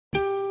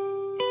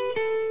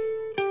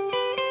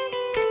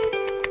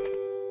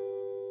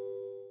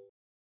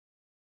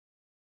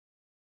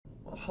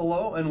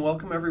Hello and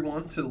welcome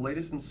everyone to the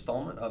latest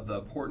installment of the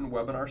Important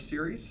Webinar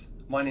Series.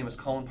 My name is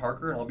Colin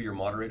Parker and I'll be your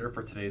moderator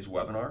for today's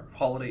webinar,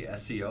 Holiday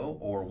SEO,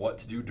 or What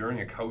to Do During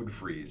a Code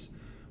Freeze,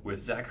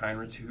 with Zach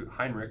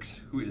Heinrichs,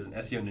 who is an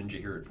SEO ninja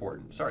here at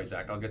Important. Sorry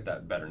Zach, I'll get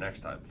that better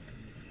next time.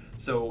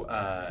 So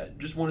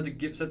just wanted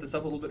to set this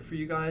up a little bit for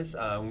you guys.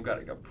 We've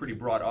got a pretty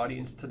broad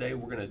audience today.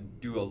 We're going to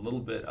do a little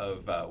bit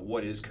of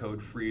what is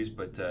code freeze,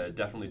 but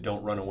definitely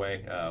don't run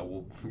away.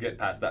 We'll get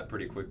past that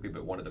pretty quickly,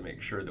 but wanted to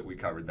make sure that we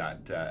covered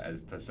that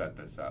as to set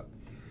this up.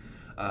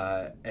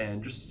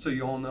 And just so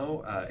you all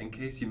know, in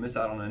case you miss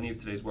out on any of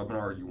today's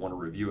webinar or you want to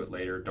review it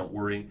later, don't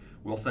worry.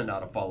 We'll send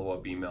out a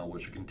follow-up email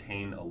which will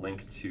contain a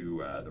link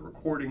to the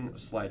recording, a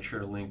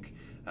SlideShare link,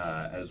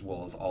 as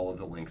well as all of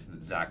the links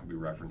that Zach will be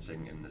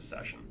referencing in this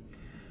session.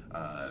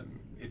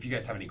 If you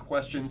guys have any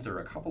questions, there are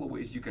a couple of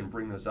ways you can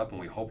bring those up,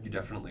 and we hope you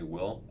definitely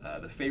will.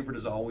 The favorite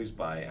is always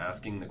by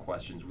asking the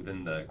questions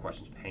within the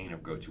questions pane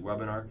of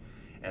GoToWebinar,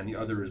 and the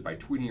other is by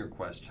tweeting your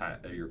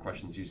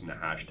questions using the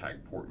hashtag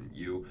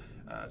PortantU.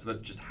 So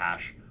that's just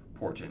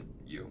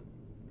 #PortantU.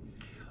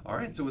 All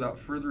right, so without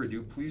further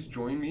ado, please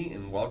join me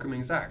in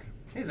welcoming Zach.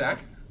 Hey,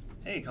 Zach.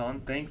 Hey, Colin.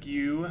 Thank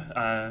you.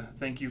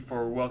 Thank you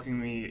for welcoming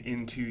me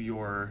into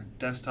your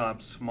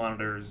desktops,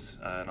 monitors,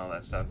 and all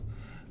that stuff.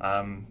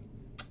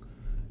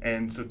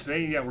 And so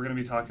today, we're going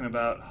to be talking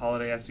about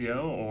holiday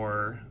SEO,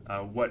 or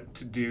what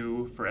to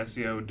do for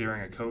SEO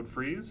during a code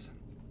freeze.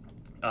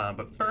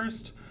 But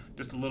first,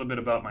 just a little bit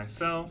about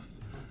myself,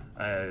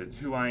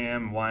 who I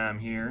am, why I'm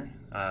here.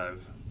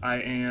 I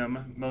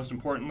am, most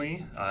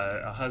importantly,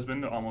 a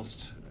husband,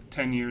 almost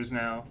 10 years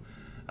now,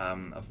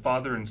 a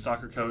father and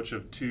soccer coach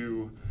of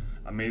two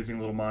amazing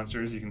little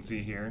monsters you can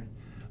see here.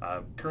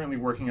 Currently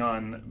working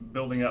on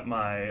building up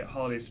my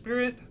holiday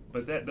spirit,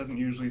 but that doesn't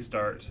usually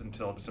start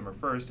until December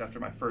 1st, after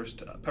my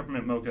first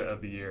peppermint mocha of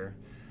the year.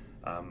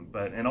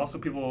 And also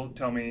people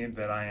tell me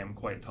that I am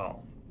quite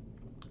tall.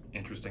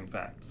 Interesting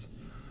facts.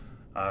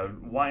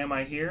 Why am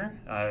I here?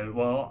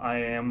 Well, I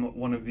am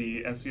one of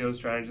the SEO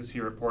strategists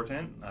here at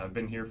Portent. I've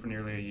been here for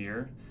nearly a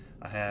year.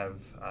 I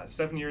have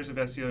 7 years of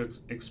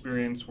SEO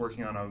experience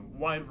working on a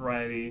wide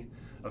variety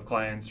of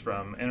clients,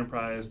 from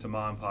enterprise to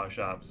mom and pop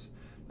shops.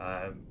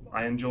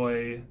 I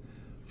enjoy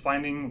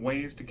finding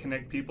ways to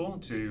connect people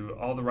to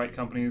all the right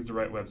companies, the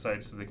right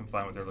websites, so they can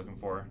find what they're looking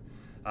for.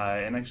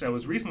 And actually, I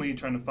was recently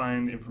trying to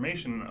find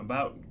information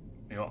about,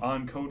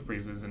 on code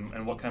freezes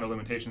and what kind of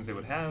limitations they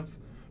would have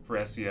for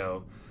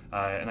SEO.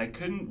 And I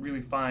couldn't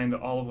really find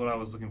all of what I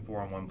was looking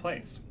for in one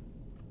place.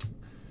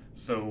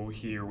 So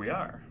here we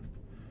are.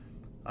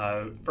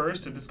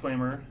 First, a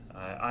disclaimer,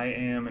 I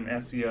am an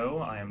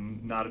SEO. I am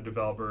not a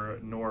developer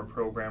nor a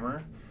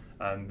programmer.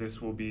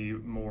 This will be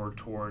more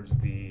towards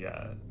the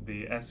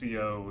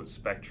SEO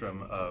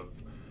spectrum of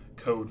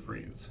code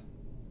freeze.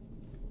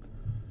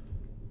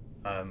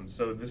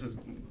 So this is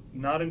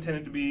not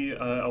intended to be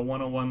a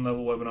 101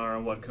 level webinar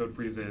on what code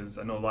freeze is.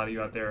 I know a lot of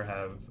you out there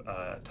have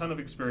a ton of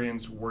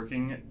experience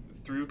working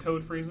through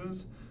code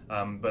freezes,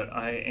 but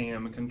I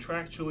am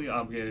contractually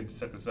obligated to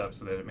set this up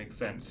so that it makes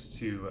sense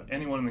to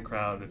anyone in the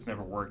crowd that's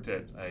never worked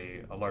at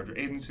a larger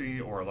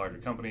agency or a larger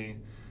company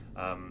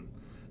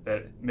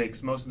that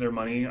makes most of their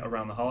money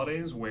around the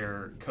holidays,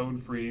 where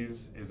code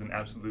freeze is an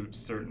absolute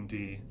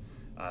certainty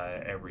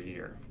every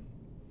year.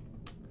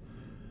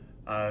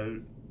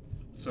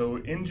 So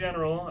in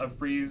general, a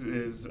freeze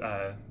is,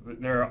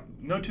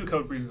 no two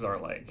code freezes are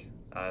alike.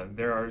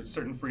 There are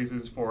certain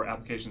freezes for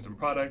applications and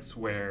products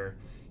where,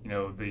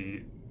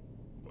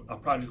 a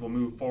project will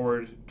move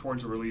forward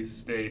towards a release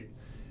state.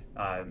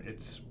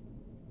 It's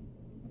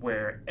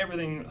where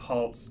everything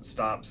halts,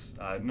 stops,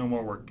 no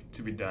more work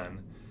to be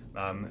done.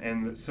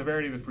 And the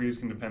severity of the freeze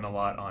can depend a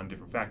lot on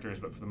different factors,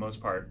 but for the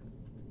most part,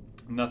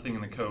 nothing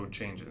in the code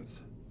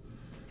changes.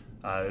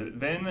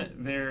 Then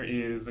there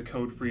is a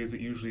code freeze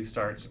that usually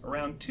starts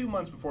around 2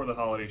 months before the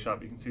holiday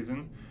shopping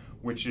season,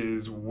 which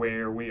is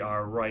where we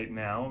are right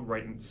now,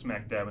 right in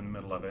smack dab in the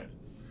middle of it.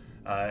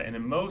 And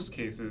in most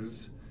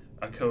cases,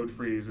 a code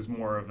freeze is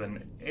more of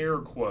an air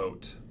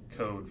quote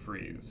code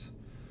freeze.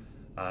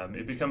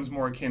 It becomes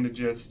more akin to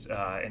just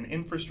an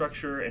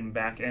infrastructure and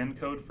back-end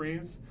code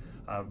freeze,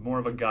 more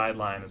of a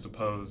guideline as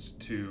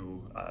opposed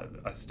to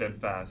a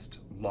steadfast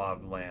law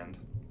of the land.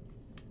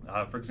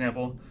 For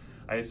example,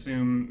 I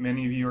assume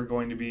many of you are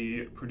going to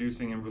be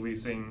producing and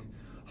releasing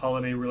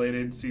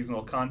holiday-related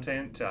seasonal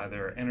content to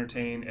either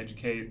entertain,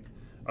 educate,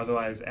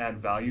 otherwise add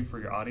value for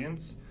your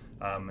audience.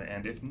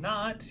 And if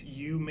not,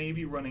 you may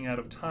be running out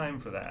of time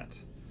for that.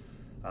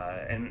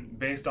 And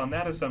based on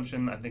that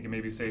assumption, I think it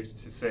may be safe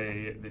to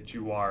say that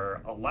you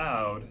are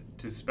allowed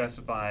to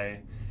specify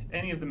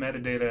any of the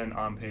metadata and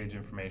on-page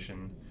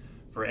information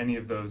for any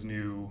of those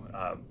new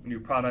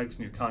products,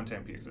 new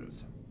content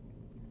pieces.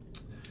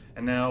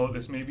 And now,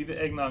 this may be the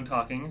eggnog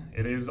talking.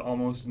 It is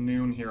almost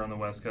noon here on the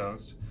West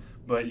Coast,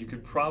 but you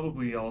could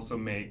probably also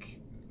make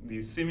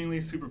these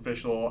seemingly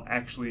superficial,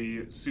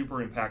 actually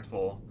super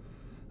impactful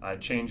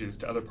changes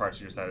to other parts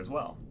of your site as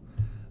well,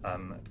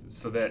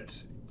 so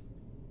that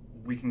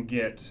we can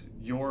get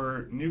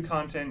your new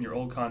content, your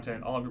old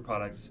content, all of your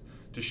products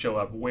to show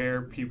up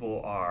where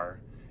people are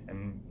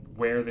and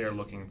where they're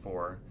looking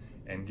for,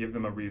 and give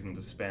them a reason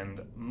to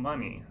spend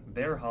money,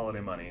 their holiday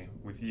money,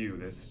 with you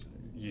this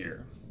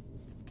year.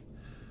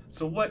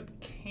 So what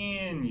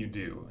can you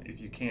do if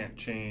you can't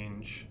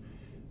change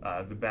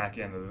the back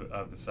end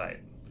of the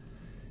site?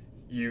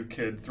 You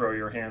could throw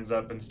your hands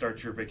up and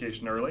start your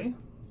vacation early.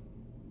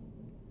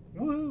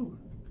 Woo!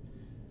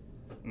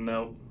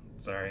 Nope,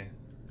 sorry.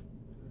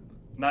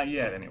 Not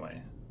yet,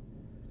 anyway.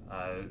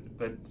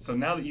 But so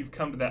now that you've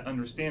come to that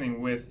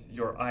understanding with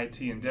your IT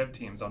and dev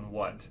teams on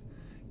what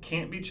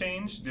can't be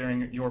changed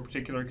during your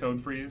particular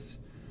code freeze,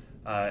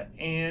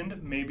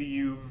 and maybe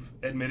you've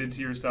admitted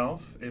to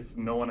yourself, if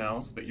no one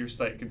else, that your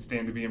site could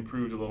stand to be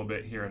improved a little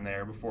bit here and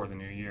there before the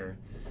new year.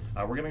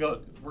 We're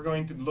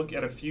going to look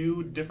at a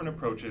few different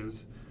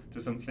approaches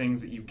to some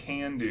things that you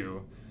can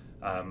do,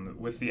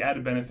 with the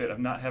added benefit of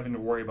not having to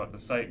worry about the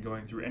site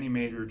going through any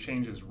major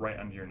changes right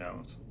under your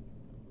nose.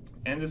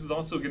 And this is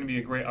also going to be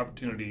a great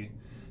opportunity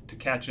to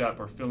catch up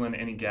or fill in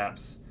any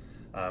gaps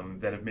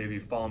that have maybe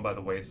fallen by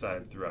the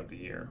wayside throughout the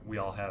year. We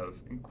all have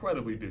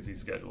incredibly busy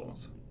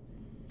schedules.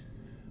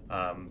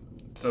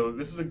 So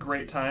this is a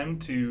great time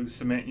to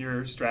cement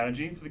your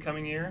strategy for the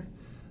coming year.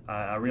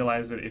 I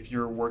realize that if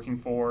you're working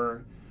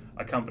for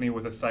a company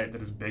with a site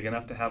that is big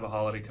enough to have a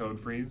holiday code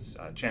freeze,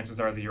 chances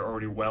are that you're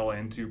already well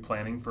into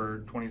planning for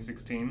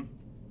 2016.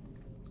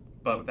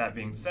 But with that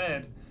being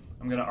said,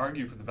 I'm going to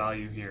argue for the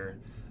value here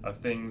of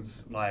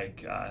things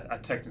like a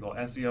technical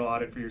SEO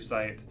audit for your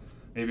site,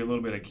 maybe a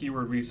little bit of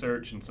keyword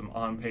research and some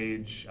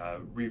on-page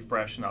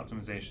refresh and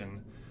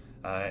optimization,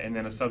 and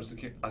then a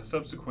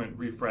subsequent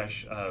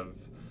refresh of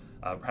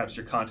perhaps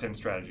your content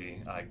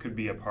strategy could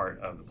be a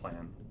part of the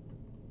plan.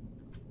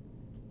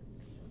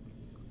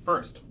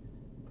 First,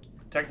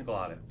 technical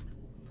audit.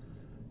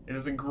 It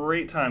is a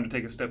great time to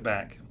take a step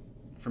back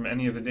from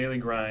any of the daily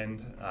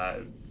grind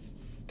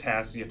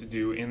tasks you have to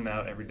do in and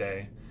out every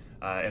day,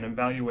 and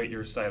evaluate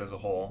your site as a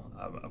whole.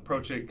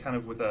 Approach it kind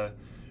of with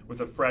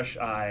a fresh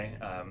eye,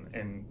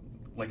 and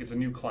like it's a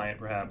new client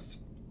perhaps,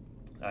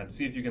 to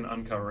see if you can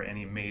uncover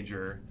any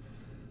major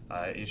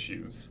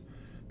issues.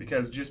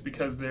 Because just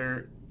because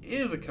there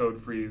is a code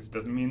freeze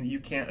doesn't mean that you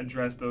can't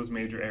address those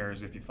major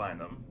errors if you find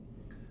them.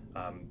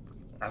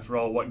 After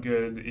all, what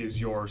good is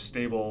your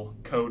stable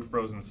code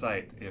frozen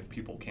site if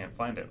people can't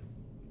find it?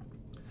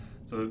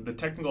 So the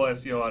technical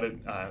SEO audit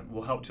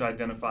will help to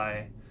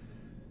identify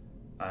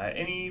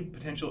any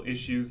potential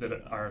issues that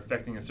are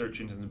affecting a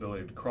search engine's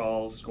ability to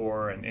crawl,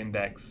 score, and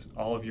index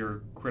all of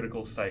your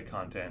critical site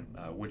content,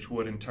 which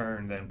would in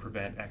turn then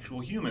prevent actual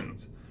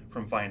humans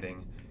from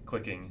finding,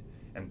 clicking,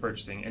 and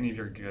purchasing any of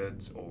your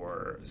goods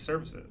or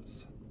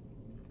services.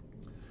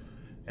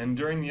 And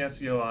during the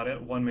SEO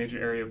audit, one major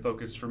area of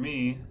focus for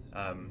me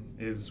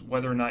is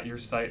whether or not your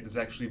site is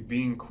actually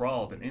being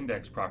crawled and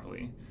indexed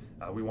properly.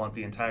 We want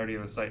the entirety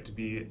of the site to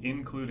be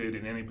included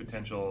in any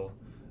potential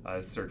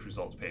search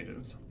results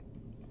pages.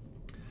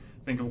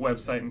 Think of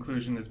website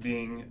inclusion as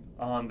being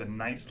on the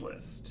nice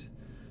list.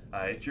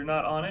 If you're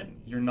not on it,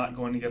 you're not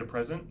going to get a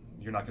present,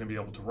 you're not going to be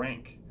able to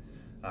rank.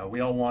 We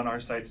all want our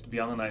sites to be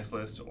on the nice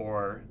list,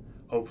 or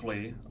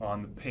hopefully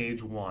on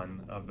page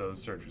 1 of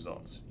those search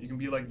results. You can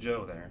be like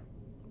Joe there.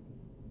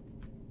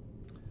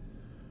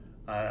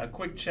 A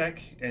quick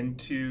check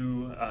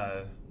into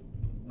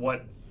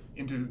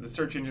the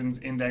search engine's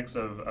index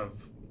of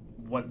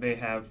what they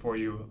have for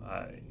you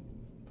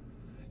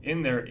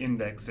in their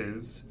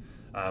indexes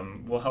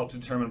will help to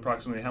determine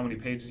approximately how many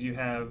pages you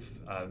have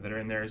that are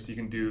in there, so you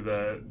can do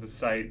the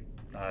site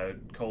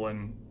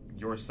colon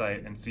your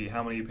site and see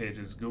how many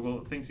pages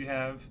Google thinks you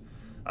have,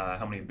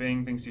 how many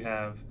Bing thinks you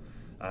have,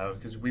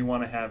 because we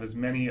want to have as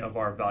many of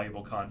our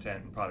valuable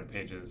content and product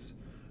pages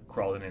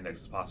crawled and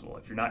indexed as possible.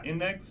 If you're not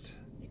indexed,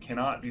 you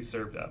cannot be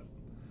served up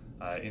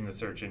in the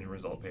search engine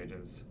result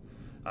pages.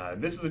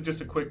 This is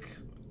just a quick,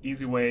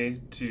 easy way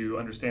to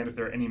understand if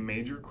there are any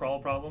major crawl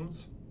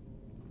problems.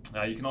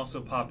 You can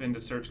also pop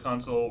into Search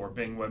Console or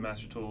Bing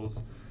Webmaster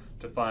Tools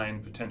to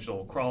find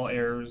potential crawl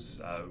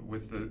errors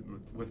with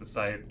the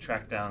site,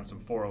 track down some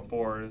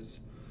 404s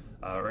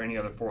or any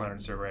other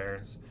 400 server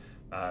errors,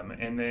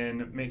 and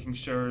then making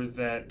sure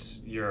that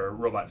your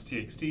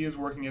robots.txt is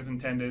working as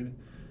intended,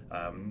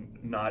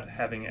 not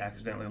having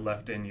accidentally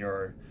left in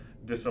your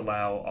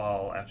disallow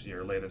all after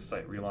your latest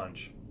site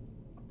relaunch.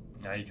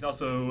 You can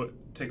also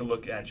take a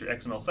look at your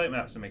XML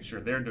sitemaps to make sure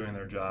they're doing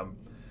their job,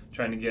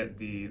 trying to get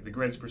the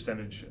greatest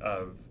percentage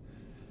of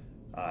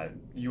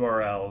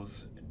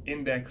URLs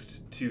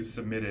indexed to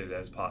submitted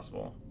as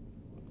possible.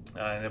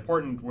 And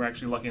important, we're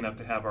actually lucky enough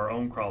to have our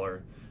own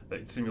crawler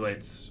that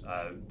simulates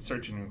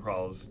search engine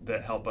crawls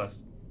that help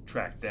us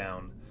track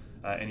down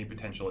any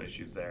potential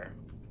issues there.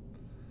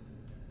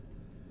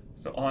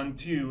 So on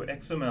to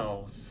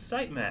XML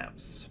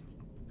sitemaps.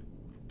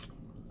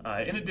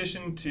 In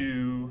addition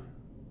to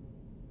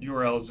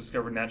URLs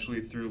discovered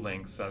naturally through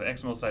links, the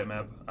XML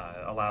sitemap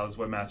allows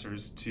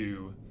webmasters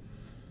to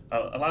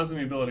allows them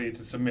the ability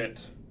to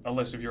submit a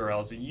list of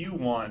URLs that you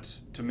want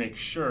to make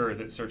sure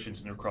that search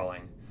engines are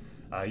crawling,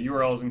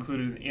 URLs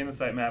included in the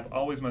sitemap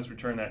always must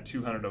return that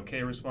 200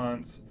 OK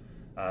response,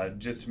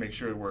 just to make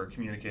sure we're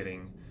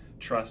communicating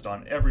trust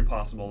on every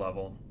possible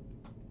level.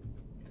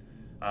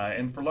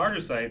 And for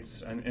larger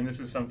sites, and this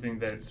is something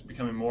that's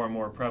becoming more and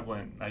more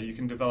prevalent, you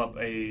can develop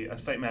a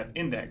sitemap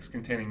index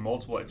containing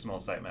multiple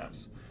XML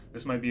sitemaps.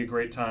 This might be a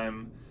great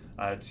time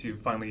to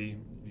finally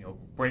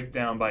break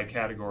down by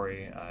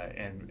category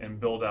and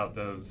build out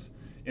those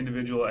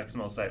individual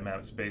XML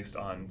sitemaps based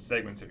on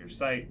segments of your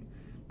site.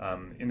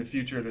 In the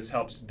future, this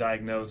helps to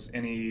diagnose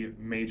any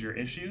major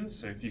issues.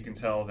 So if you can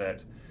tell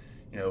that,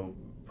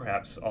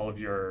 perhaps all of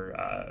your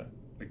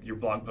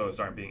blog posts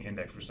aren't being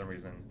indexed for some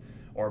reason,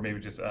 or maybe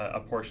just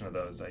a portion of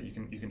those, you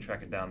can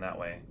track it down that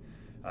way.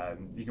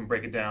 You can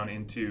break it down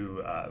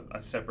into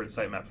a separate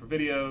sitemap for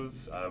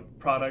videos,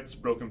 products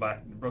broken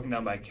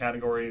down by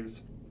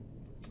categories,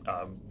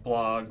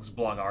 blogs,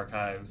 blog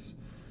archives,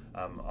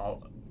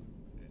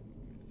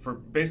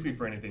 basically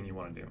for anything you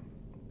want to do.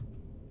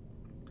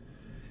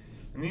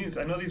 And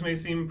I know these may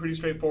seem pretty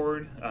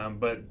straightforward,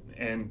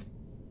 and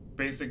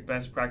basic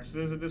best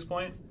practices at this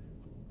point,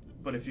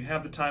 but if you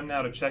have the time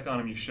now to check on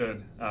them, you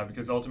should,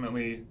 because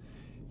ultimately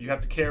you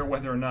have to care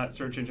whether or not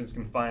search engines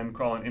can find,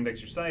 crawl, and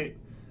index your site,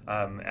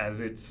 as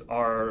it's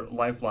our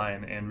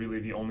lifeline and really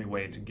the only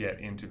way to get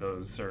into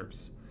those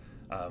SERPs.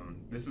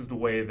 This is the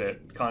way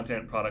that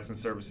content, products, and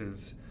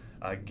services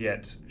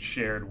get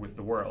shared with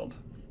the world.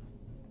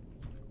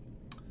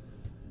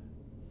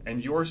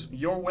 And your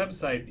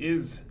website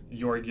is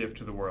your gift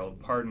to the world.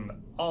 Pardon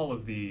all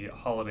of the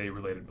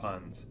holiday-related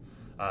puns.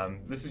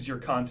 This is your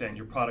content,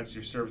 your products,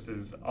 your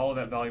services, all of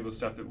that valuable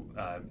stuff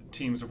that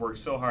teams have worked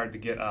so hard to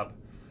get up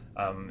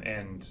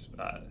and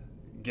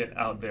get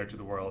out there to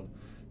the world.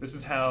 This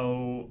is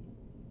how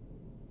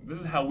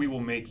we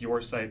will make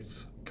your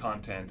site's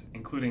content,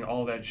 including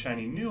all that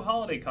shiny new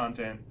holiday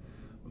content,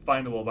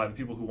 findable by the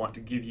people who want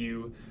to give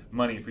you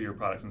money for your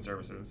products and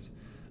services.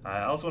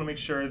 I also want to make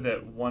sure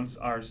that once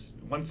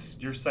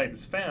your site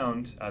is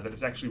found, that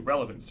it's actually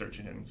relevant to search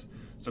engines.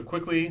 So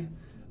quickly,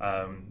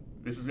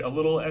 this is a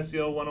little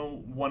SEO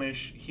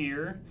 101-ish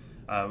here.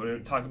 We're going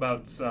to talk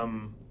about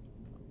some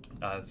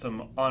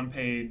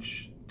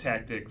on-page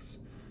tactics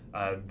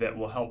that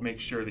will help make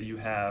sure that you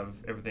have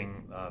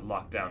everything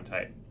locked down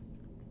tight.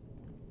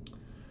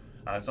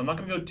 So I'm not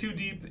going to go too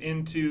deep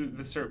into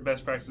the SERP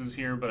best practices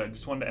here, but I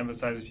just wanted to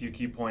emphasize a few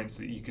key points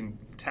that you can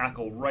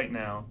tackle right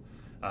now.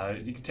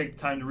 You can take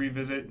the time to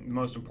revisit the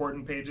most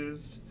important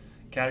pages,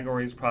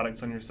 categories,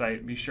 products on your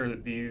site. Be sure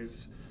that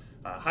these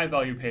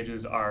high-value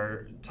pages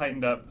are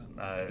tightened up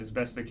as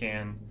best you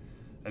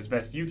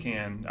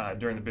can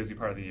during the busy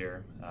part of the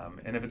year.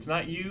 And if it's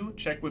not you,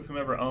 check with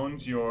whomever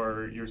owns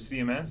your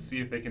CMS, see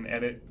if they can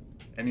edit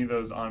any of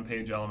those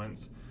on-page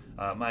elements.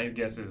 My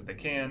guess is they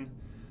can.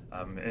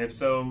 And if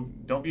so,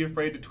 don't be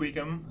afraid to tweak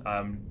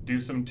them.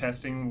 Do some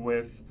testing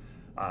with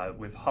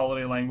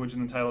holiday language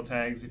in the title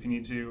tags if you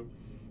need to.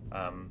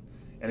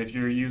 And if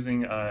you're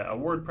using a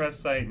WordPress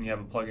site and you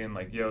have a plugin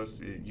like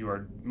Yoast, you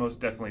are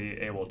most definitely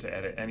able to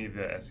edit any of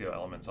the SEO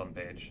elements on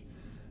the page.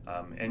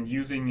 And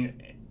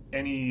using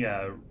any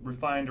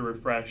refined or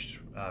refreshed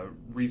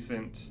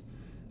recent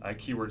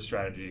keyword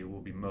strategy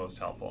will be most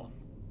helpful.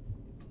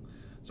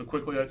 So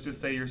quickly, let's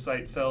just say your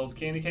site sells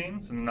candy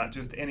canes, and not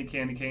just any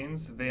candy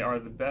canes. They are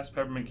the best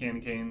peppermint candy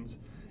canes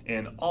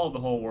in all of the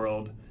whole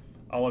world.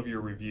 All of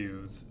your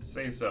reviews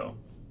say so.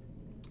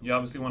 You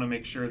obviously want to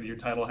make sure that your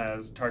title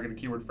has targeted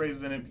keyword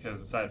phrases in it, because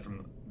aside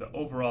from the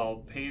overall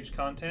page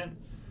content,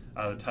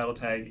 the title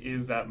tag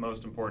is that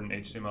most important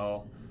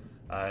HTML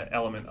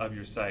element of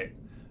your site.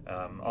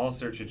 All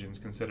search engines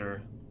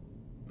consider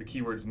the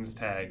keywords in this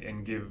tag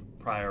and give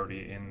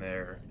priority in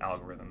their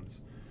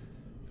algorithms.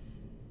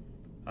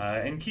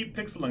 And keep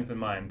pixel length in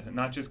mind,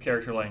 not just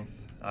character length.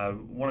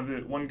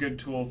 One good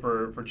tool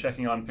for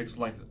checking on pixel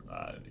length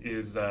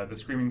is the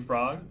Screaming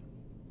Frog.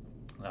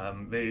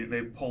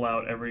 They pull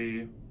out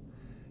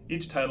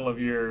each title of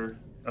your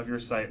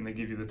site, and they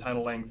give you the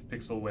title length,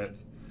 pixel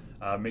width,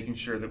 making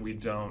sure that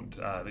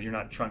that you're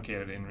not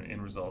truncated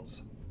in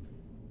results.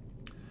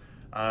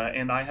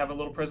 And I have a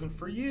little present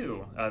for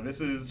you.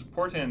 This is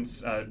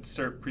Portent's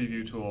SERP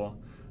preview tool.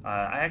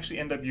 I actually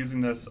end up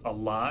using this a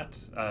lot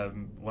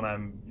when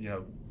I'm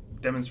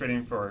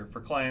demonstrating for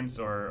clients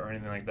or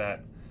anything like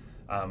that.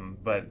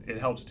 But it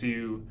helps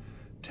to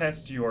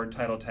test your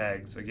title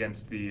tags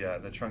against the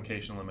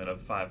truncation limit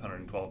of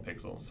 512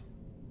 pixels.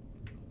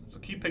 So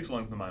keep pixel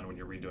length in mind when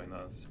you're redoing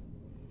those.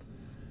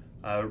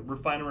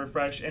 Refine and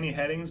refresh any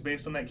headings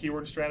based on that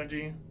keyword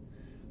strategy.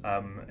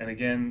 And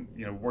again,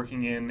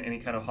 working in any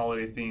kind of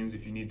holiday themes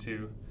if you need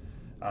to.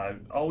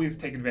 Always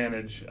take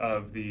advantage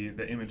of the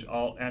image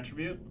alt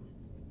attribute.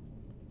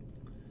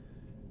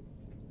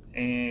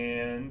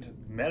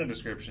 And meta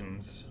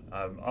descriptions.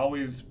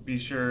 Always be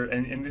sure,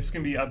 and this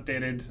can be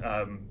updated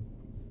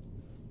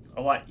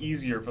a lot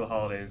easier for the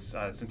holidays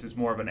since it's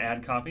more of an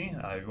ad copy.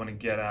 You want to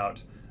get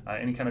out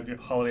any kind of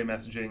holiday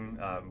messaging,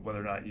 whether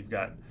or not you've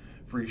got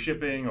free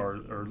shipping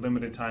or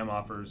limited time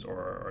offers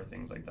or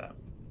things like that.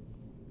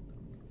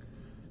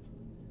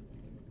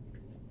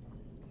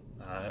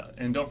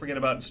 And don't forget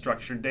about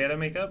structured data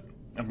markup.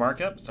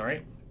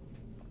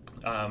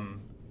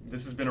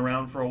 This has been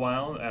around for a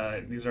while.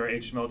 These are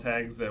HTML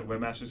tags that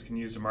webmasters can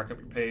use to mark up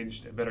your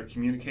page to better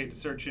communicate to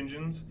search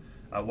engines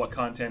what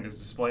content is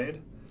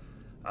displayed.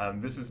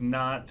 This is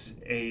not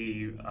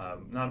a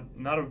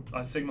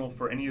signal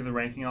for any of the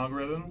ranking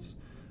algorithms.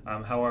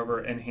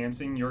 However,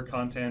 enhancing your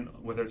content,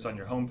 whether it's on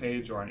your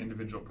homepage or on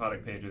individual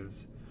product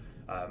pages,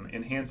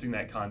 enhancing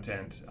that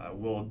content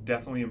will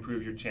definitely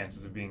improve your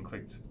chances of being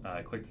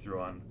clicked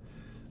through on.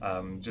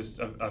 Just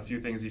a few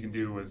things you can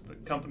do is the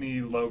company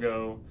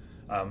logo,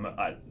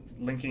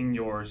 linking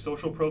your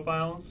social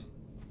profiles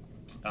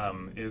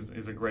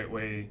is a great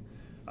way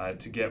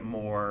to get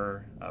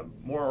more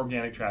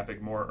organic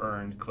traffic, more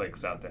earned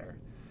clicks out there.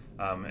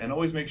 And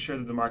always make sure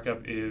that the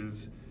markup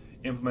is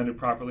implemented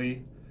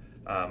properly.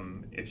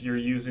 If you're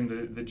using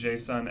the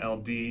JSON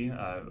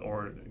LD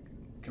or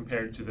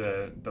compared to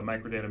the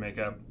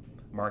microdata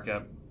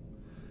markup,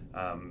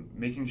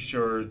 making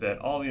sure that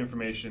all the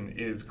information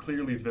is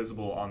clearly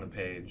visible on the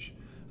page.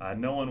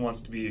 No one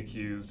wants to be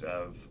accused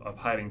of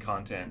hiding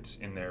content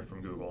in there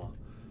from Google,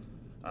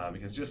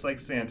 because just like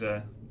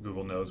Santa,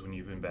 Google knows when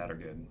you've been bad or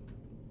good.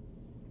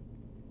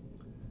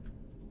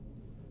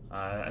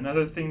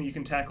 Another thing that you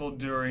can tackle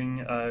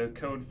during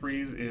code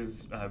freeze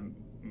is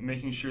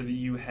making sure that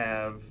you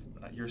have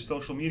your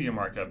social media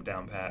markup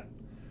down pat.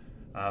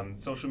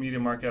 Social media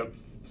markup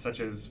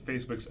such as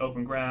Facebook's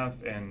Open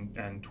Graph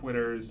and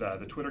Twitter's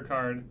the Twitter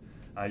card.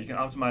 You can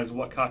optimize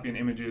what copy and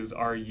images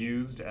are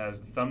used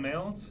as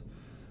thumbnails.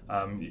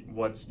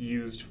 What's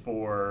used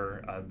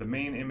for the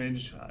main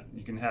image.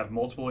 You can have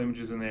multiple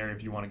images in there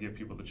if you want to give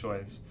people the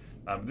choice.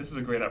 This is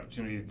a great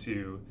opportunity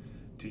to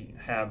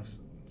have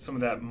some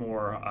of that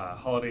more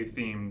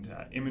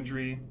holiday-themed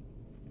imagery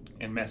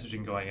and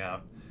messaging going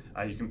out.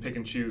 You can pick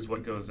and choose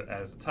what goes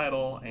as the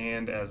title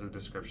and as a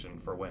description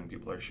for when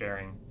people are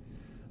sharing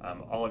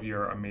all of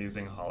your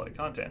amazing holiday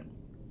content.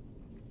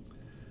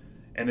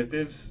 And if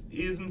this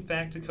is in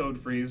fact a code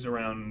freeze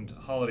around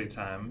holiday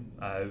time,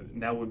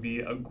 now would be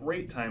a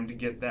great time to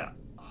get that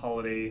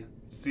holiday,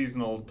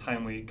 seasonal,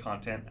 timely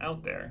content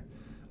out there.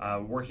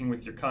 Working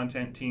with your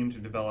content team to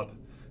develop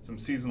some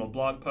seasonal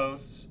blog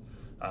posts,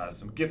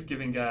 some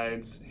gift-giving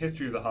guides,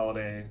 history of the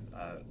holiday,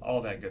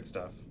 all that good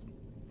stuff.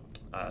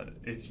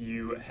 If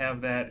you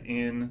have that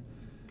in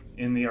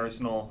the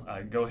arsenal,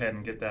 go ahead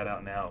and get that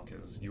out now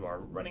because you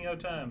are running out of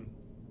time.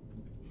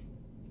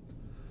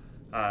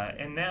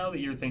 And now that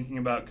you're thinking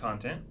about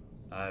content,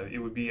 it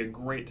would be a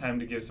great time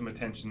to give some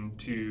attention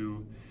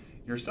to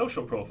your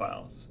social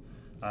profiles.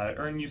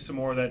 Earn you some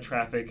more of that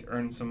traffic,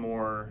 earn some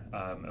more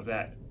of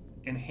that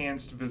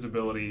enhanced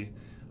visibility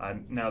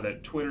now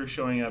that Twitter's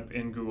showing up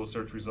in Google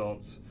search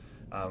results,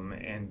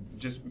 and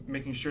just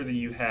making sure that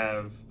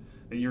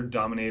you're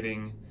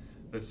dominating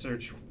the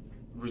search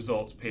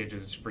results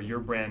pages for your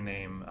brand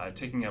name,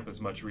 taking up as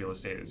much real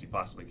estate as you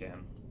possibly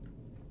can.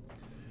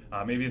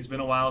 Maybe it's been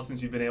a while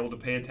since you've been able to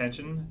pay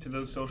attention to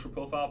those social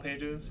profile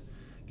pages.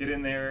 Get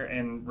in there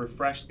and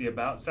refresh the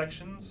About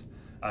sections.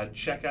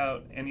 Check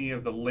out any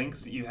of the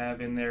links that you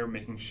have in there,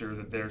 making sure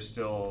that they're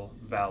still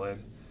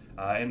valid,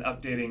 and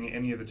updating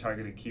any of the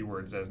targeted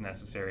keywords as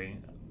necessary,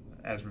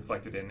 as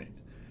reflected in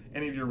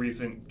any of your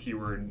recent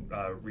keyword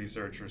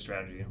research or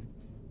strategy.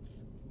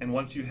 And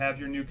once you have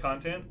your new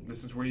content,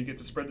 this is where you get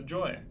to spread the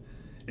joy.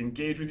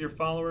 Engage with your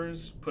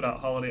followers, put out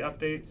holiday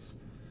updates,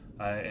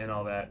 and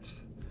all that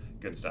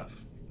good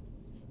stuff.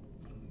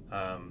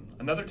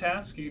 Another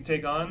task you can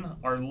take on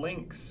are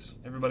links.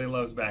 Everybody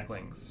loves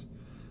backlinks.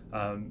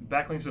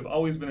 Backlinks have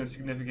always been a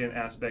significant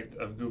aspect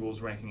of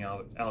Google's ranking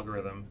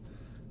algorithm,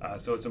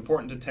 so it's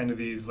important to tend to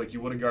these like you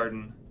would a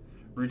garden.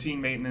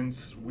 Routine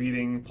maintenance,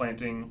 weeding,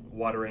 planting,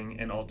 watering,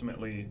 and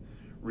ultimately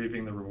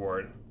reaping the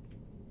reward.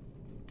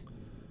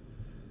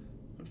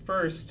 But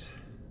first,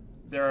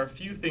 there are a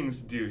few things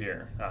to do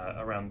here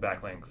around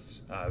backlinks.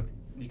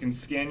 You can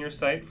scan your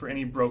site for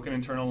any broken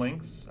internal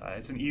links.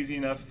 It's an easy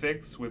enough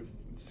fix with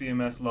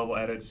CMS level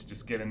edits.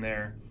 Just get in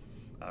there,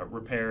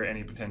 repair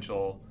any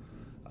potential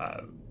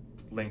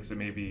links that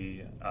may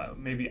be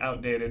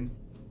outdated,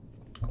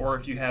 or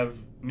if you have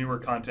newer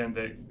content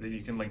that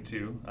you can link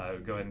to,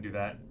 go ahead and do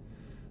that.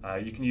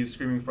 You can use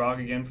Screaming Frog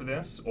again for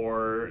this,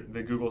 or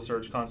the Google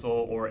Search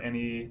Console, or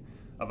any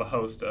of a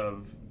host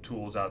of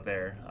tools out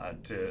there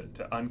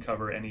to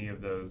uncover any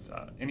of those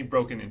any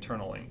broken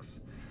internal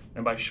links.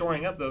 And by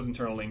shoring up those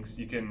internal links,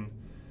 you can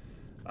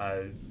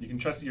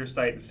trust your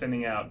site is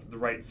sending out the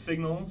right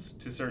signals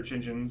to search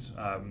engines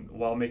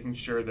while making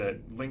sure that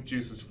link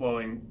juice is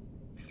flowing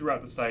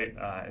throughout the site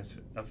as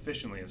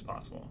efficiently as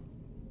possible.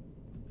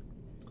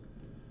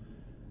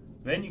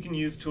 Then you can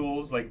use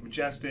tools like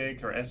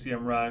Majestic or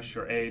SEMrush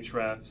or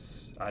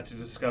Ahrefs to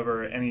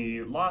discover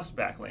any lost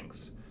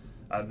backlinks.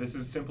 This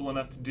is simple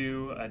enough to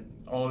do.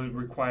 All it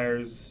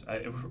requires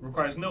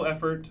no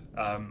effort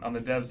on the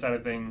dev side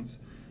of things,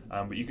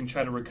 but you can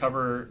try to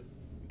recover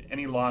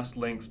any lost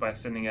links by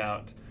sending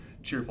out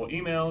cheerful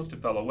emails to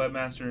fellow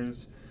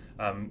webmasters,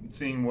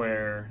 seeing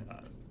where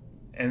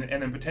and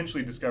then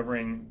potentially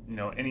discovering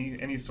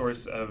any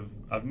source of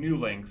new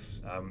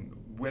links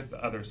with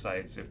other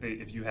sites.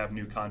 If you have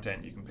new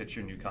content, you can pitch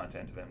your new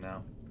content to them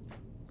now.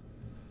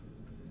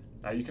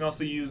 You can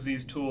also use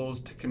these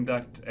tools to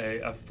conduct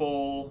a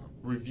full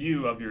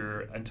review of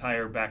your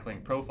entire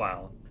backlink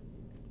profile,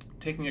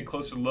 taking a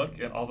closer look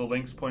at all the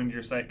links pointing to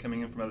your site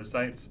coming in from other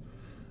sites,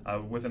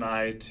 with an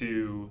eye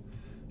to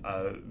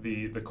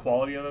the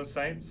quality of those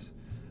sites,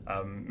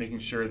 making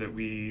sure that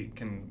we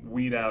can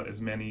weed out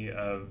as many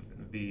of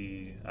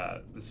the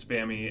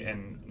spammy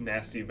and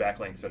nasty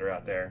backlinks that are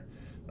out there.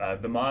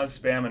 The Moz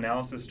spam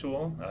analysis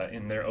tool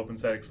in their Open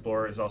Site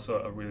Explorer is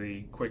also a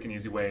really quick and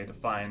easy way to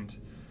find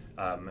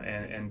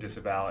and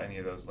disavow any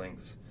of those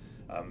links.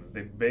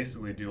 They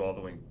basically do all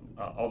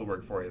the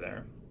work for you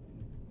there.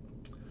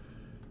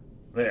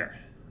 There,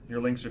 your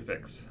links are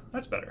fixed.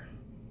 That's better.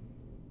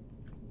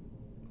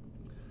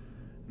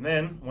 And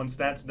then, once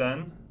that's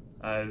done,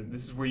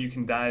 this is where you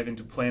can dive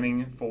into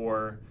planning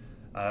for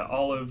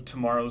all of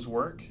tomorrow's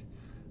work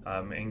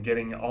and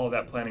getting all of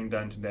that planning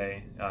done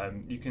today.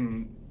 You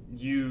can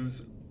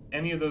use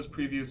any of those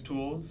previous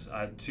tools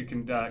to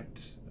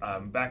conduct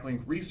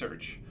backlink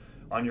research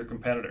on your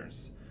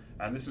competitors.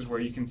 And this is where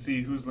you can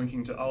see who's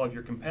linking to all of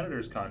your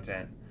competitors'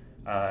 content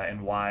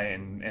and why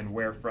and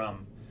where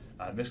from.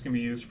 This can be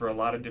used for a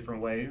lot of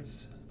different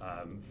ways,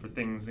 for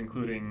things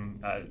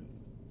including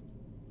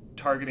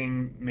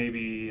targeting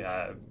maybe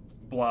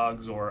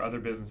blogs or other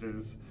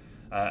businesses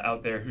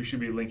out there who should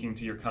be linking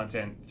to your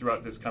content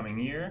throughout this coming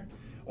year,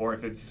 or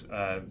if it's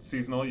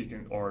seasonal,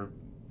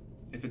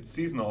 if it's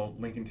seasonal,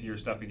 linking to your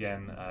stuff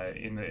again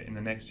in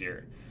the next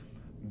year.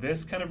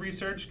 This kind of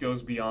research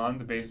goes beyond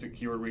the basic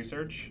keyword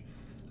research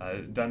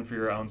done for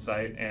your own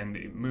site, and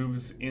it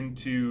moves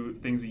into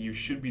things that you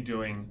should be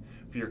doing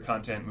for your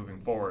content moving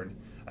forward.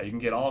 You can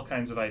get all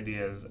kinds of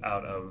ideas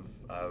out of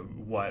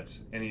what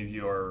any of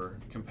your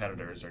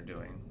competitors are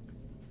doing.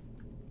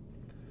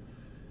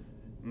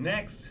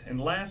 Next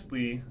and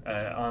lastly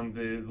on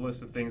the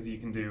list of things that you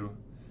can do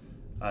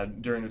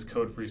during this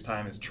code freeze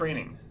time is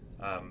training.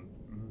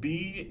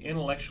 Be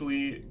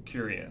intellectually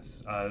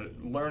curious.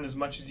 Learn as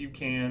much as you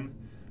can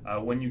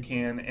when you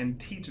can, and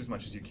teach as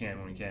much as you can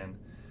when you can.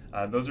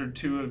 Those are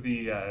two of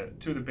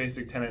the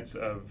basic tenets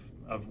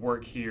of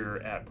work here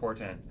at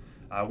Portent.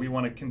 We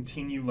want to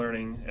continue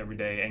learning every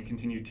day and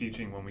continue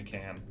teaching when we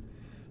can.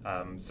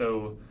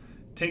 So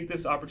take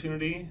this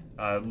opportunity,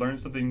 learn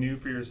something new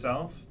for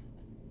yourself.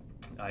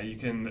 You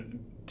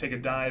can take a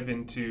dive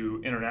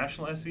into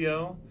international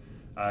SEO.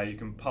 You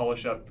can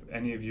polish up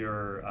any of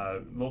your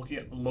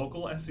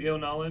local SEO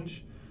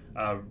knowledge,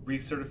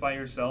 recertify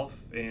yourself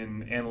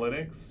in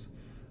analytics,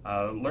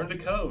 learn to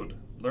code,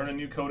 learn a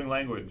new coding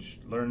language,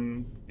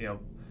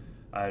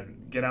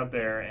 get out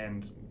there,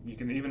 and you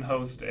can even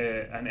host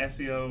an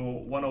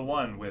SEO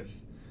 101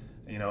 with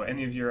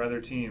any of your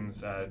other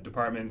teams,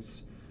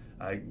 departments.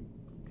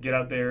 Get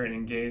out there and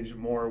engage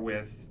more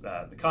with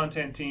the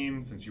content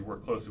team, since you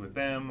work closely with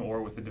them,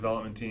 or with the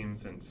development team,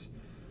 since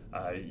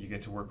you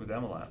get to work with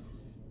them a lot.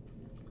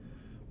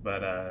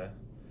 But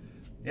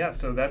yeah,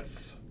 so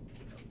that's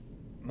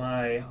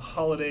my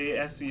holiday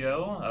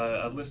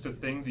SEO, a list of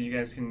things that you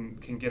guys can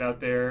get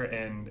out there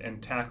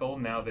and tackle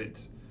now that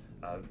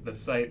the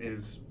site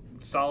is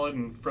solid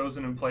and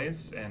frozen in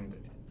place, and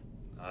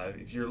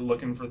if you're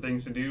looking for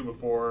things to do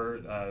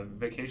before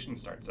vacation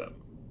starts up.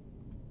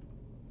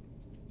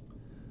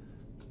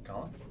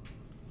 Colin?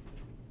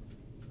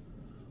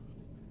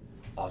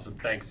 Awesome,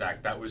 thanks,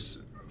 Zach. That was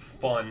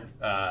fun,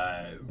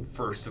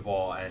 first of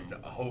all, and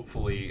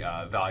hopefully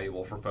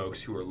valuable for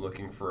folks who are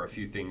looking for a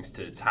few things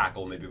to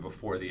tackle maybe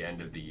before the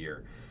end of the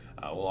year.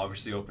 We'll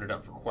obviously open it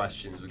up for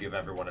questions. We'll give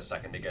everyone a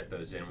second to get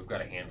those in. We've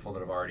got a handful that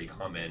have already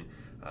come in,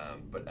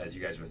 but as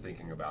you guys were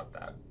thinking about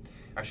that.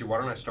 Actually, why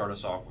don't I start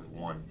us off with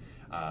one?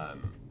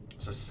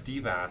 So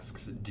Steve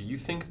asks, do you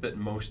think that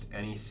most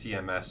any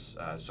CMS,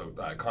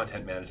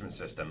 content management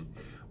system,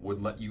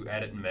 would let you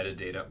edit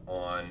metadata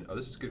on,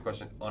 this is a good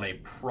question, on a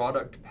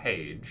product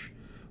page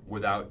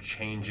without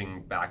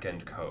changing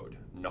back-end code,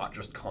 not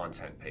just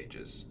content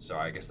pages? So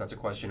I guess that's a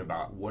question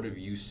about what have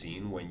you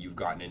seen when you've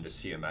gotten into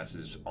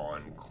CMSs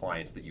on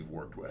clients that you've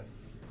worked with?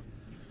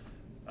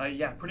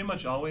 Yeah, pretty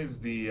much always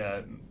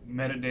the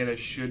metadata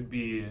should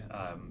be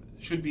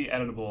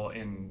editable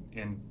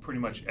in pretty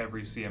much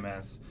every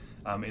CMS.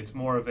 It's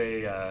more of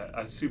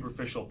a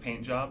superficial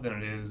paint job than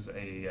it is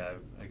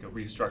like a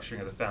restructuring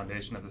of the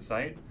foundation of the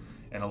site,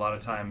 and a lot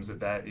of times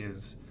that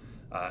is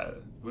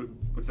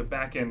with the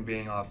back end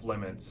being off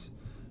limits.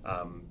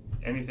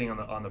 Anything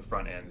on the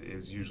front end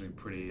is usually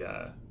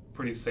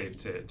pretty safe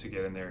to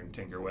get in there and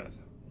tinker with.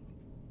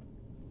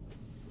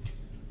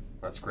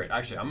 That's great.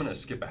 Actually, I'm going to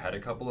skip ahead a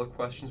couple of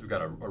questions. We've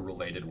got a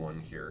related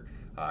one here.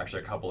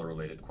 Actually, a couple of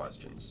related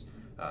questions.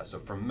 So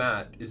from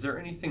Matt, is there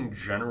anything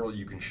general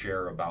you can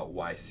share about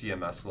why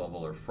CMS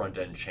level or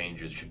front-end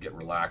changes should get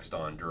relaxed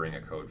on during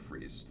a code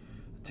freeze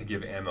to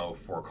give ammo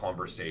for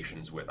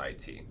conversations with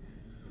IT?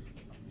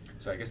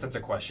 So I guess that's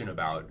a question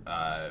about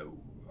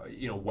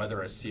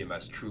whether a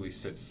CMS truly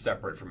sits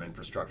separate from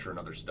infrastructure and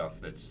other stuff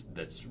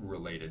that's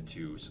related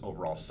to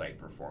overall site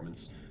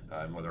performance,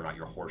 and whether or not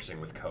you're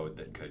horsing with code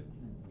that could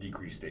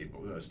decrease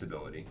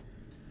stability.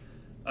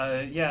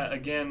 Yeah,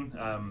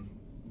 again,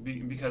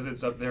 because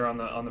it's up there on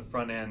the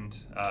front end,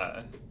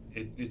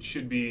 it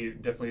should be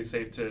definitely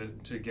safe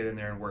to get in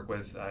there and work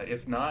with.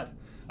 If not,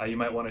 you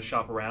might want to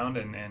shop around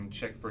and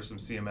check for some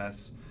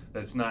CMS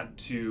that's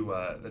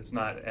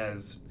not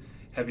as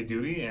heavy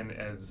duty and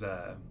as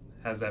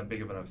has that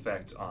big of an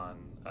effect on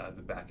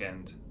the back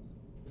end.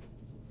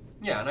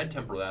 Yeah, and I'd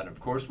temper that, of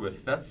course,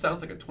 with that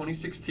sounds like a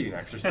 2016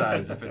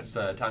 exercise if it's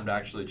time to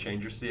actually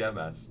change your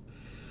CMS.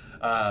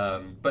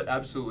 But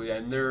absolutely,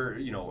 and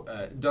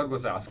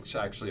Douglas asks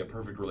actually a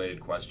perfect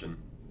related question.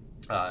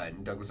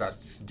 And Douglas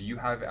asks, do you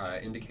have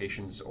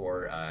indications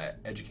or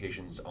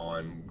educations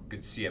on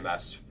good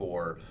CMS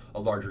for a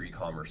larger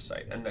e-commerce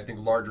site? And I think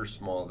large or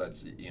small,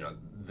 that's,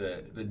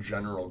 the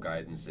general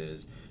guidance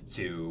is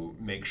to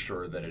make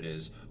sure that it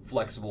is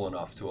flexible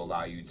enough to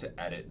allow you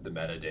to edit the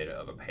metadata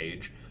of a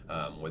page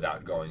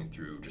without going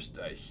through just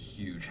a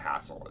huge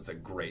hassle. It's a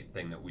great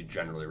thing that we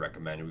generally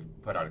recommend.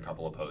 We've put out a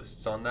couple of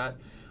posts on that.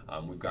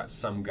 We've got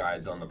some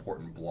guides on the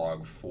Portent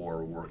blog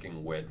for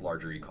working with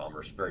larger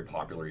e-commerce, very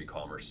popular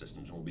e-commerce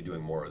systems. We'll be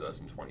doing more of those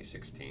in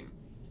 2016.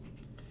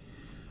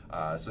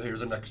 So here's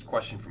the next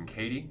question from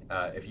Katie.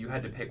 If you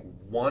had to pick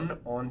one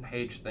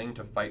on-page thing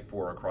to fight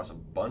for across a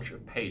bunch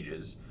of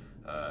pages,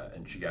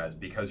 and she adds,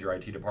 because your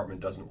IT department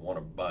doesn't want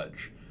to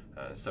budge.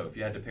 So if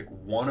you had to pick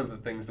one of the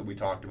things that we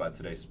talked about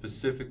today,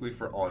 specifically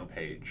for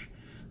on-page,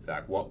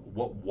 Zach, what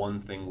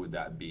one thing would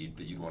that be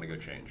that you'd want to go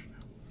change?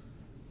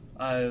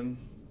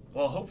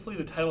 Well, hopefully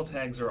the title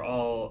tags are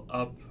all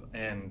up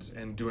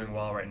and doing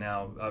well right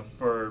now.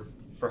 For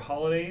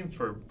holiday, in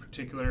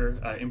particular,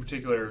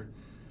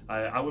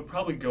 I would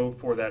probably go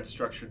for that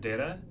structured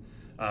data,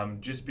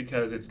 just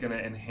because it's going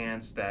to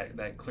enhance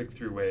that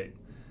click-through rate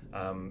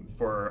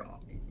for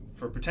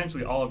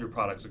potentially all of your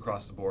products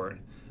across the board.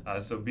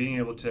 So being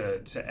able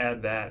to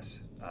add that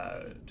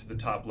to the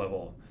top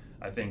level,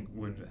 I think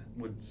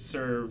would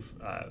serve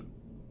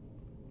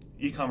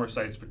e-commerce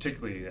sites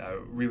particularly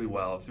really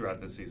well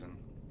throughout this season.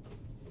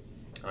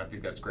 I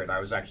think that's great. I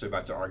was actually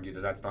about to argue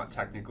that that's not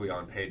technically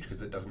on page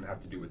because it doesn't have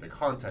to do with the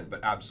content, but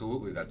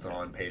absolutely that's an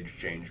on-page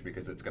change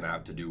because it's going to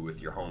have to do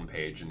with your home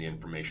page and the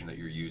information that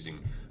you're using,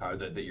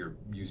 that you're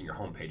using your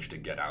home page to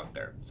get out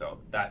there. So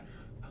that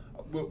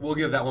we'll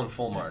give that one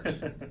full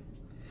marks.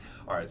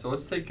 All right, so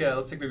let's take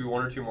maybe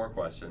one or two more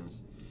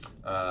questions.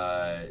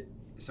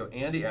 So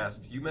Andy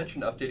asks, you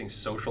mentioned updating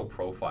social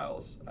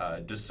profiles.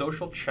 Does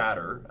social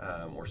chatter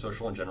or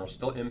social in general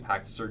still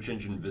impact search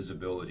engine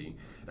visibility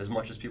as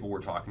much as people were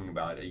talking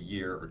about a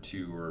year or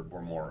two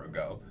or more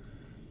ago?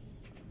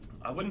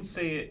 I wouldn't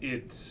say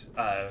it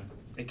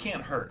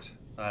can't hurt.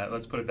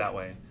 Let's put it that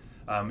way.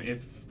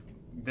 If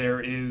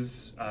there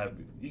is,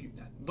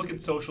 look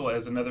at social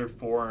as another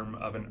form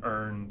of an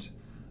earned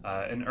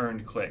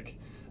click.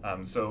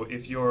 So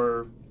if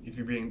you're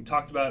being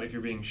talked about, if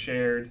you're being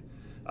shared,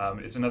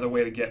 it's another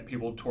way to get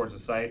people towards the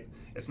site.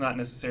 It's not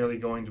necessarily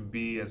going to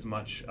be as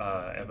much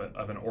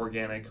of an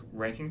organic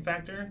ranking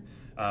factor,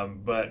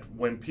 but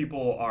when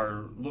people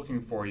are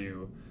looking for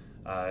you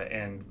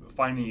and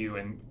finding you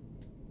and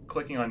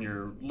clicking on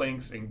your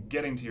links and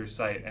getting to your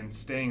site and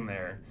staying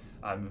there,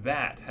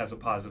 that has a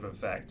positive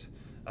effect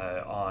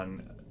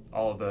on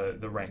all of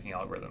the ranking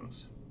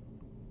algorithms.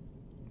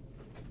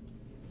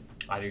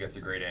 I think that's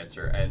a great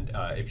answer, and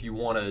if you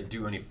want to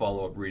do any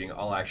follow-up reading,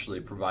 I'll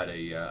actually provide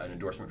an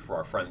endorsement for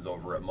our friends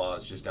over at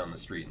Moz just down the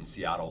street in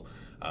Seattle.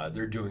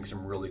 They're doing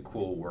some really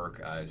cool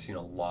work. I've seen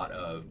a lot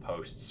of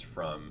posts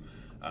from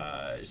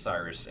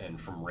Cyrus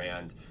and from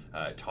Rand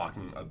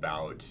talking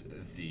about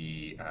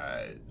the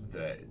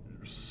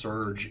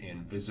surge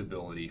in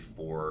visibility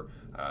for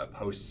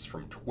posts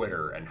from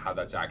Twitter and how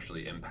that's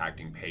actually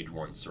impacting page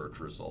one search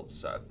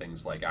results.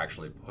 Things like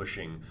actually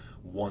pushing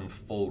one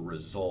full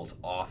result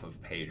off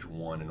of page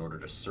one in order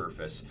to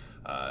surface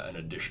an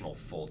additional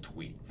full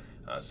tweet.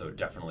 So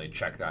definitely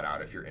check that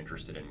out if you're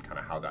interested in kind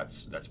of how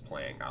that's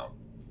playing out.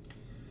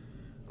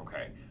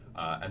 Okay,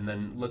 and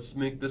then let's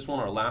make this one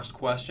our last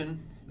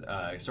question.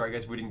 Sorry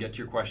guys if we didn't get to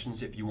your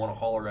questions. If you want to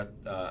holler at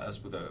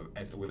us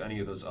with any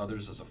of those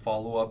others as a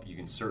follow-up, you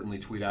can certainly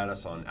tweet at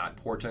us on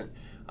 @Portent,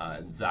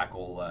 and Zach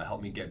will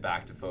help me get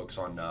back to folks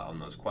on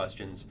those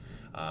questions.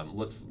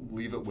 Let's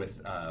leave it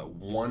with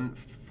one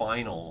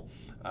final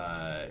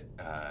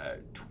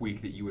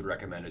tweak that you would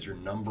recommend as your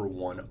number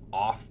one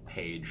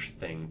off-page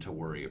thing to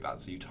worry about.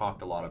 So you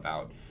talked a lot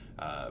about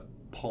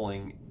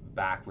pulling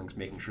backlinks,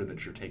 making sure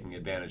that you're taking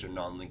advantage of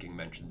non-linking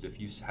mentions.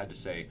 If you had to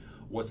say,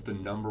 what's the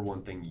number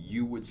one thing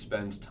you would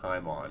spend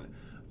time on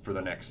for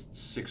the next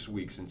 6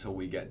 weeks until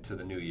we get to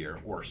the new year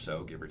or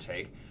so, give or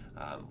take,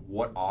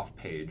 what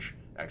off-page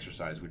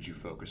exercise would you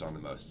focus on the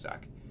most,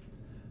 Zach?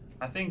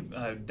 I think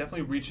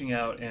definitely reaching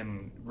out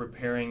and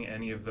repairing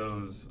any of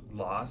those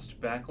lost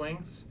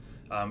backlinks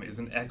is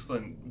an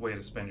excellent way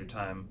to spend your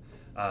time.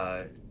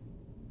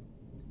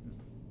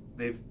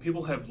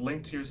 People have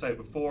linked to your site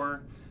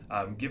before.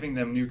 giving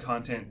them new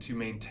content to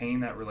maintain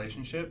that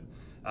relationship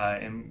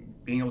and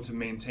being able to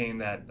maintain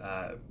that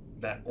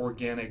that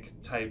organic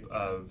type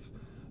of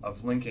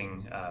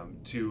linking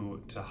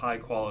to high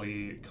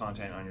quality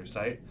content on your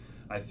site,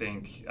 I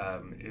think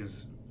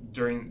is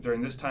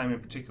during this time in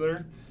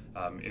particular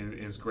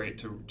is great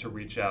to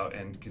reach out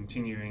and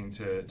continuing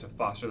to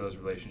foster those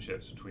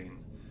relationships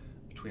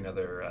between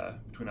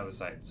other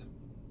sites.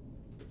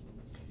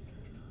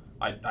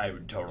 I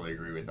would totally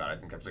agree with that. I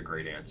think that's a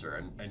great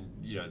answer. And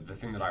you know, the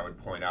thing that I would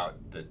point out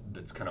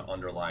that's kind of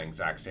underlying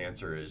Zach's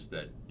answer is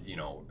that, you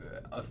know,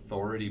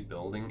 authority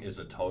building is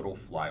a total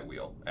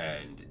flywheel.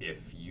 And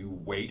if you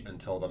wait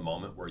until the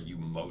moment where you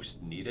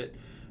most need it,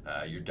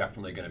 you're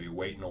definitely going to be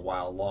waiting a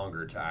while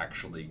longer to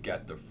actually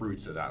get the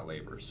fruits of that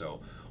labor.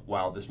 So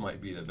while this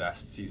might be the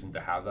best season to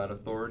have that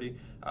authority,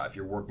 if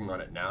you're working on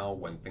it now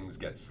when things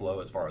get slow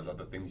as far as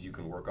other things you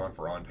can work on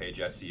for on-page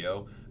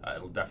SEO,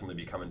 it'll definitely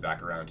be coming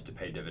back around to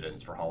pay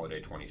dividends for holiday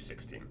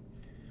 2016.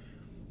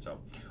 So,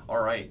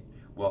 all right.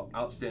 Well,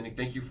 outstanding.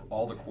 Thank you for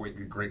all the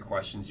great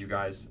questions, you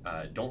guys.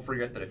 Don't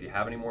forget that if you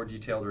have any more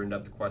detailed or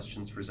in-depth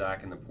questions for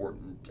Zach and the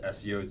Portent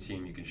SEO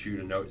team, you can shoot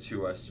a note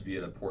to us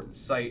via the Portent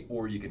site,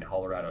 or you can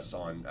holler at us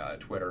on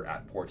Twitter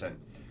 @Portent.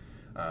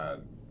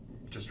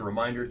 Just a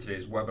reminder,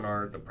 today's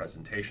webinar, the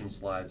presentation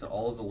slides, and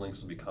all of the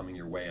links will be coming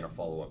your way in a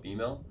follow-up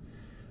email.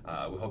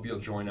 We hope you'll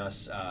join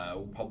us.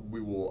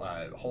 We will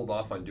hold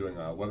off on doing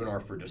a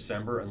webinar for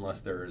December unless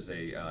there is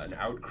an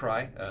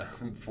outcry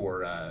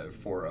for a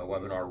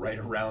webinar right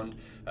around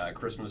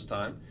Christmas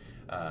time.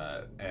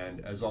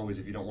 And as always,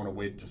 if you don't want to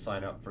wait to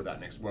sign up for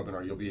that next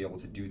webinar, you'll be able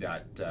to do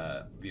that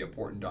via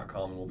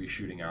portent.com, and we'll be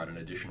shooting out an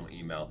additional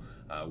email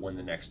when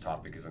the next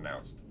topic is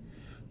announced.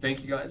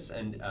 Thank you guys,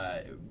 and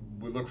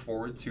we look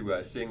forward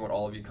to seeing what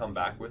all of you come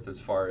back with as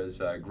far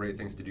as great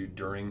things to do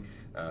during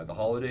the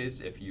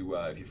holidays. If you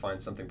find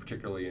something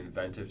particularly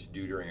inventive to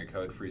do during a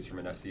code freeze from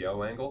an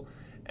SEO angle,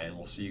 and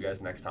we'll see you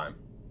guys next time.